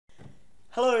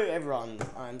Hello everyone,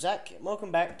 I'm Zach, and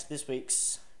welcome back to this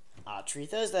week's Archery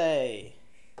Thursday.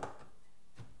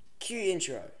 Cue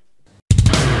intro.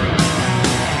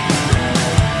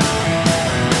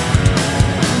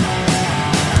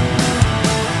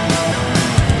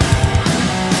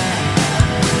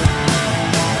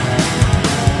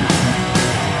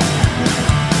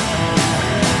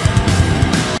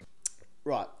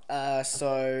 Right,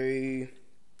 so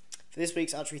for this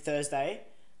week's Archery Thursday,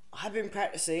 I've been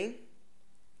practicing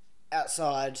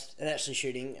outside and actually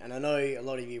shooting, and I know a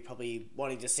lot of you are probably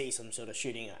wanting to see some sort of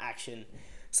shooting or action,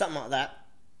 something like that.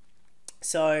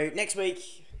 So next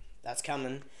week, that's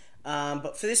coming.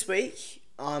 But for this week,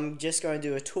 I'm just going to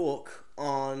do a talk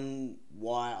on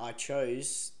why I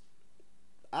chose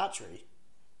archery.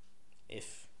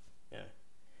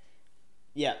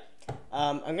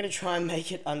 I'm going to try and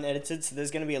make it unedited, so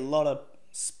there's going to be a lot of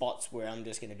spots where I'm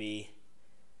just going to be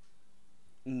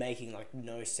making like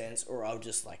no sense, or I'll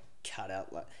just like cut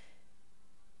out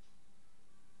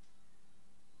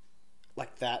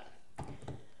like that.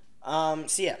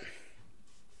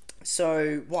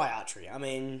 So why archery? I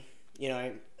mean, you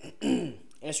know, in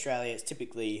Australia it's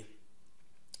typically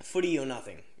footy or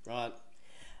nothing, right?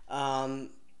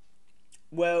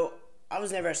 Well, I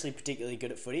was never actually particularly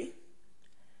good at footy.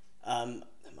 That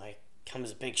might come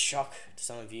as a big shock to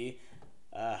some of you.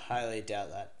 Highly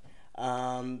doubt that.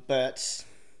 But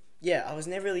yeah, I was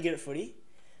never really good at footy.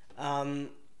 And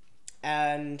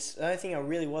the only thing I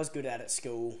really was good at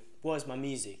school was my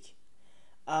music.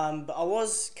 But I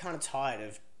was kind of tired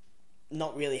of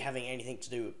not really having anything to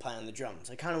do with playing the drums.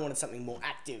 I kind of wanted something more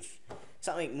active,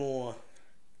 something more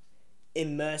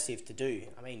immersive to do.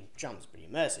 I mean, drums are pretty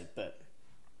immersive, but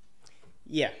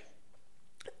yeah.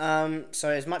 So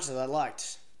as much as I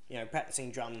liked,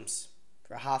 practicing drums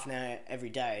for a half an hour every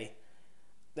day,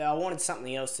 I wanted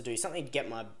something else to do, something to get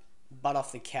my butt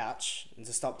off the couch and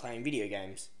to stop playing video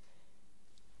games.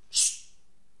 Shh.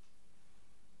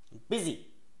 I'm busy.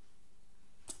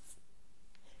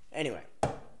 Anyway,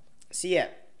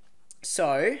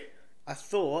 so I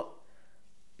thought,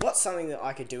 what's something that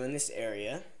I could do in this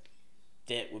area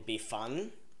that would be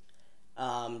fun,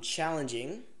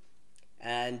 challenging,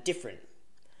 and different?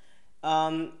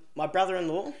 My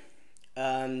brother-in-law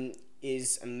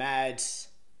is a mad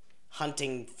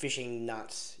hunting, fishing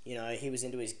nut. He was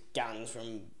into his guns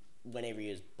from whenever he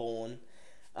was born.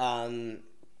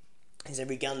 Is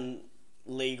every gun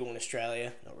legal in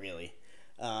Australia? Not really.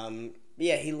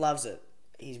 Yeah, he loves it.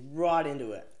 He's right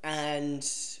into it. And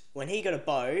when he got a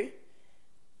bow,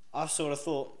 I sort of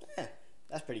thought,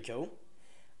 that's pretty cool.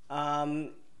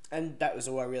 And that was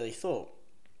all I really thought.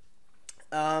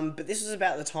 But this was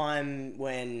about the time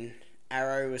when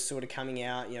Arrow was sort of coming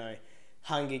out,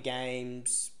 Hunger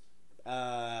Games,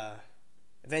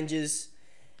 Avengers,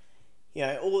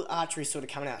 all archery sort of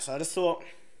coming out. So I just thought,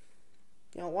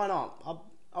 why not?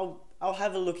 I'll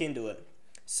have a look into it.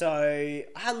 So I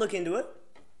had a look into it,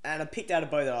 and I picked out a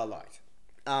bow that I liked.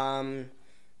 I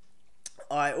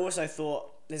also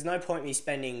thought there's no point me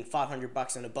spending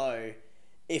 $500 on a bow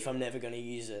if I'm never going to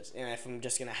use it, and if I'm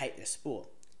just going to hate this sport.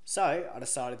 So I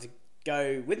decided to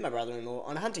go with my brother-in-law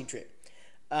on a hunting trip.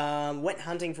 Went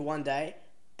hunting for one day,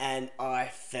 and I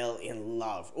fell in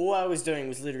love. All I was doing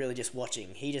was literally just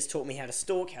watching. He just taught me how to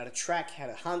stalk, how to track, how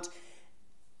to hunt.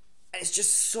 And it's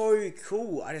just so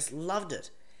cool. I just loved it.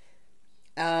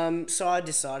 So I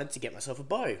decided to get myself a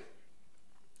bow.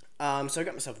 So I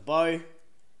got myself a bow,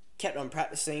 kept on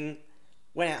practicing,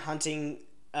 went out hunting,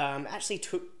 actually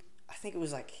took, I think it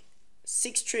was like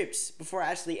 6 trips before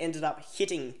I actually ended up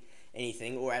hitting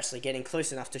anything or actually getting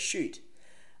close enough to shoot.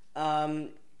 But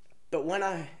when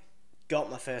I got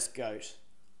my first goat,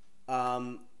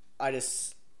 I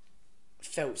just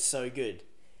felt so good.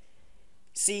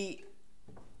 See,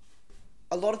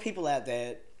 a lot of people out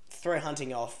there throw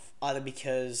hunting off either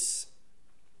because,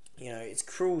 it's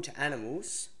cruel to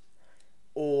animals,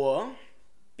 or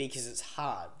because it's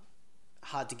hard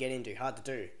to get into, hard to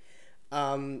do.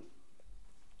 And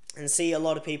see, a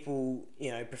lot of people,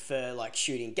 prefer like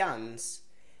shooting guns,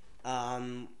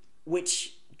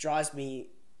 which drives me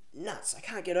nuts. I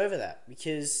can't get over that,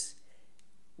 because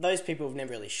those people have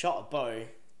never really shot a bow.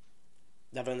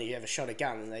 They've only ever shot a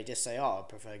gun, and they just say, I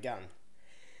prefer a gun.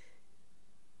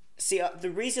 See, the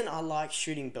reason I like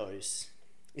shooting bows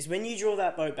is when you draw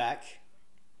that bow back,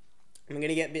 I'm going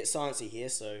to get a bit sciencey here,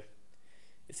 so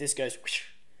if this goes,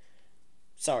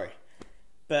 sorry.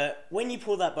 But when you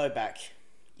pull that bow back,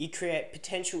 you create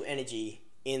potential energy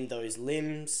in those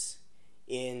limbs,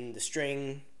 in the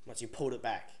string, once you pulled it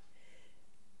back.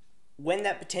 When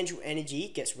that potential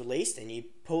energy gets released and you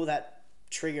pull that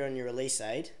trigger on your release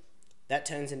aid, That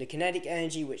turns into kinetic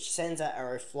energy, which sends that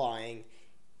arrow flying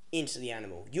into the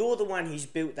animal. You're the one who's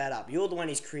built that up. You're the one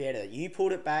who's created it. You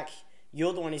pulled it back.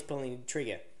 You're the one who's pulling the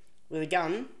trigger. With a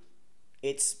gun,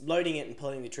 it's loading it and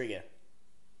pulling the trigger.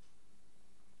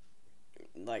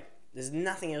 Like, there's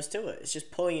nothing else to it. It's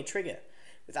just pulling a trigger.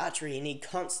 With archery, you need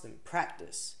constant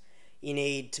practice. You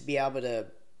need to be able to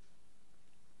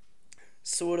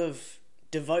sort of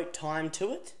devote time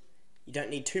to it. You don't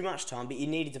need too much time, but you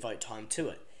need to devote time to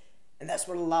it. And that's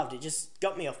what I loved. It just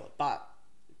got me off my butt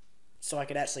so I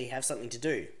could actually have something to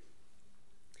do.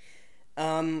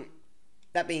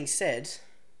 That being said,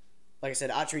 like I said,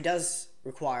 archery does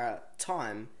require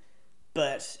time,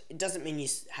 but it doesn't mean you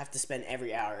have to spend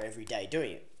every hour every day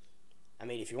doing it. I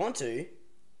mean, if you want to,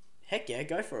 heck yeah,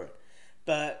 go for it.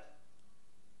 But,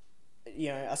 you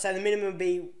know, I'd say the minimum would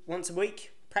be once a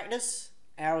week practice,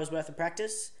 hours worth of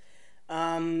practice.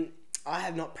 I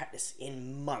have not practiced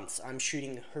in months. I'm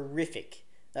shooting horrific.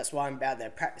 That's why I'm out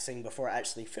there practicing before I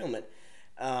actually film it.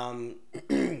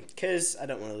 Because I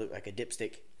don't want to look like a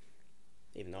dipstick,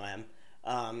 even though I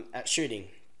am, at shooting.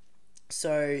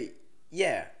 So,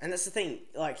 yeah, and that's the thing,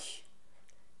 like,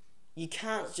 you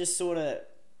can't just sort of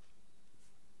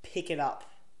pick it up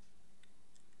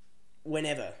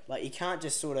whenever. Like, you can't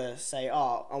just sort of say,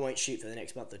 oh, I won't shoot for the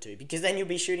next month or two, because then you'll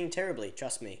be shooting terribly,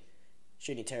 trust me,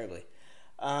 shooting terribly.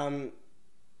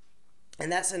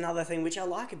 And that's another thing which I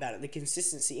like about it, the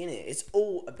consistency in it. It's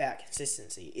all about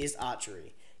consistency, is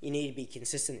archery. You need to be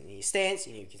consistent in your stance,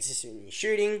 you need to be consistent in your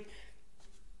shooting,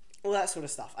 all that sort of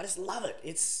stuff. I just love it.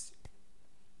 It's...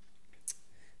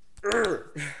 I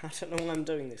don't know why I'm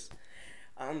doing this.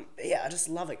 Yeah, I just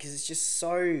love it, because it's just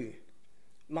so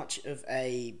much of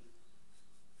a...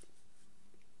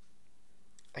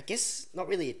 I guess, not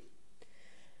really...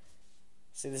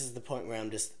 See, this is the point where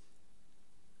I'm just...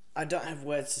 I don't have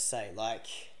words to say. Like,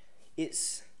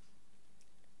 it's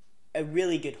a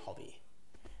really good hobby.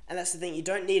 And that's the thing, you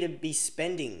don't need to be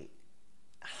spending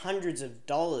hundreds of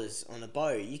dollars on a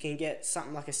bow. You can get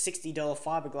something like a $60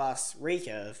 fiberglass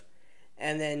recurve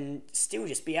and then still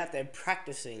just be out there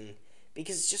practicing,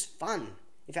 because it's just fun.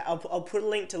 In fact, I'll put a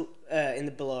link to in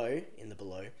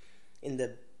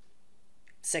the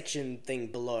section thing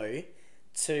below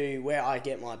to where I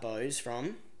get my bows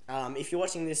from. If you're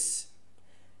watching this,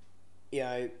 you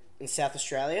know, in South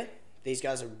Australia, these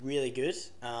guys are really good.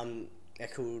 They're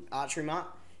called Archery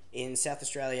in South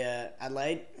Australia,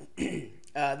 Adelaide.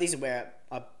 These are where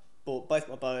I bought both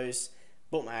my bows,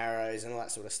 bought my arrows, and all that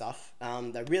sort of stuff.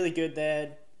 They're really good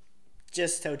there.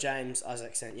 Just tell James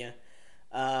Isaac sent you.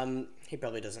 He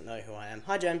probably doesn't know who I am.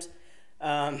 Hi, James.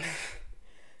 But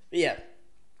yeah,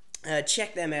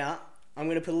 check them out. I'm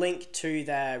going to put a link to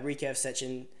their recurve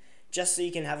section just so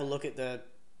you can have a look at the,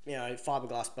 you know,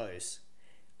 fiberglass bows.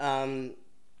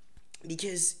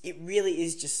 Because it really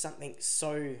is just something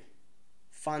so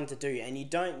fun to do, and you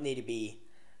don't need to be,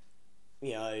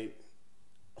 you know,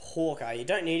 Hawker. You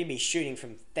don't need to be shooting from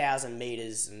 1,000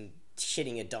 meters and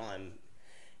hitting a dime.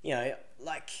 You know,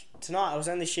 like tonight I was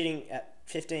only shooting at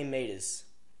 15 meters.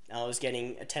 I was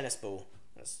getting a tennis ball.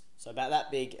 So about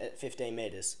that big at 15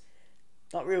 meters.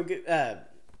 Not real good,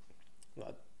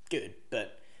 well, good,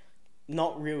 but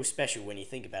not real special when you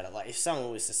think about it. Like, if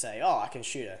someone was to say, oh, I can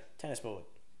shoot a tennis ball at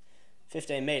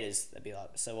 15 meters, they'd be like,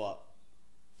 so what?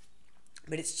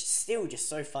 But it's just still just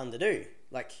so fun to do.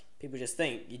 Like, people just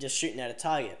think you're just shooting at a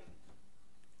target.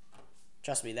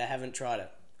 Trust me, they haven't tried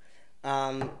it.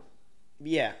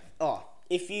 Yeah. Oh,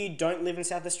 if you don't live in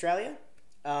South Australia,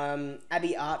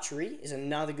 Abbey Archery is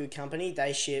another good company.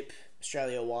 They ship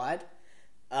Australia-wide.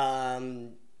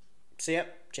 So,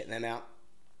 yep, check them out.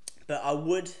 But I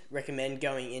would recommend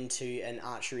going into an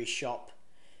archery shop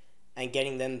and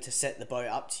getting them to set the bow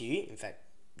up to you. In fact,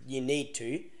 you need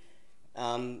to.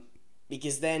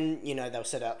 Because then, you know, they'll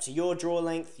set it up to your draw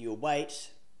length, your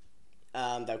weight.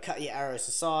 They'll cut your arrows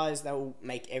to size. They'll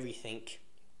make everything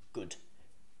good.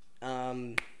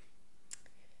 So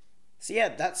yeah,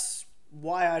 that's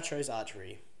why I chose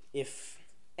archery. If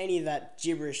any of that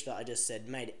gibberish that I just said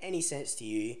made any sense to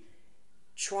you,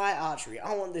 try archery.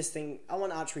 I want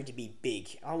archery to be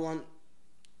big. I want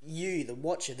you, the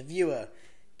watcher, the viewer,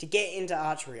 to get into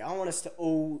archery. I want us to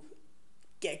all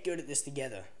get good at this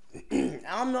together.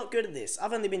 I'm not good at this.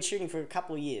 I've only been shooting for a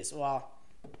couple of years. Well,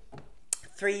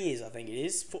 3 years I think it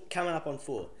is. Coming up on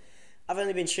 4. I've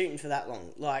only been shooting for that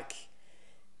long. Like,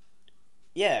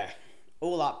 yeah,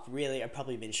 all up, really, I've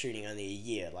probably been shooting only a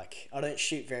year. Like, I don't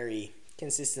shoot very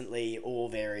consistently or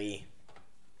very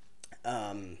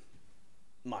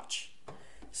much.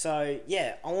 So,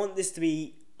 yeah, I want this to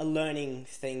be a learning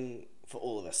thing for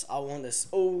all of us. I want us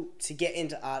all to get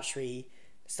into archery,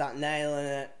 start nailing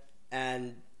it,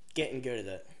 and getting good at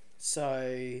it.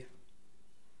 So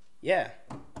yeah,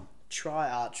 try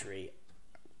archery.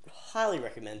 Highly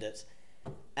recommend it.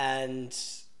 And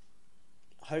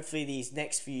hopefully these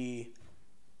next few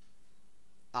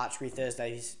Archery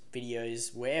Thursdays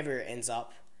videos, wherever it ends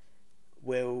up,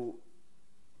 will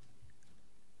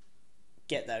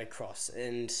get that across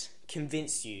and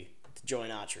convince you to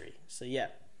join archery. So yeah,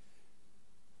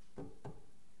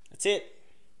 that's it.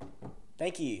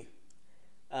 Thank you.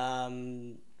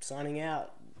 Signing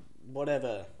out.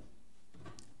 Whatever.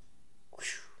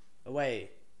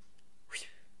 Away.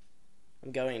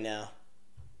 I'm going now.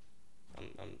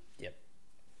 Yep.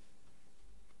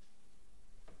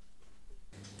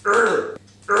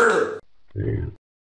 Damn.